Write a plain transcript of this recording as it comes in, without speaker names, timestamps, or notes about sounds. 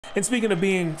And speaking of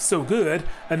being so good,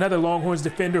 another Longhorns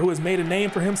defender who has made a name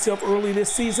for himself early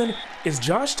this season is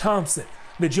Josh Thompson.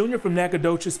 The junior from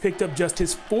Nacogdoches picked up just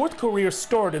his 4th career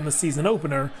start in the season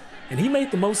opener, and he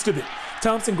made the most of it.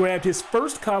 Thompson grabbed his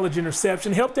first college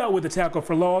interception, helped out with a tackle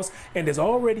for loss, and has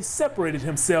already separated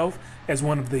himself as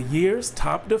one of the year's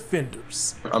top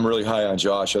defenders. I'm really high on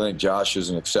Josh. I think Josh is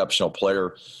an exceptional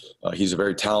player. He's a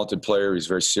very talented player. He's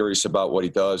very serious about what he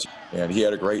does, and he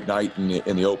had a great night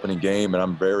in the opening game, and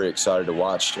I'm very excited to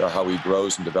watch how he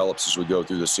grows and develops as we go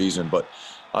through the season. But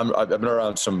I've been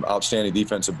around some outstanding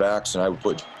defensive backs, and I would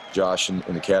put Josh in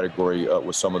the category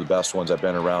with some of the best ones I've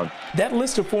been around. That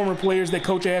list of former players that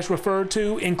Coach Ash referred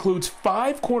to includes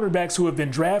 5 cornerbacks who have been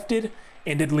drafted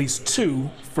and at least 2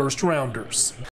 first-rounders.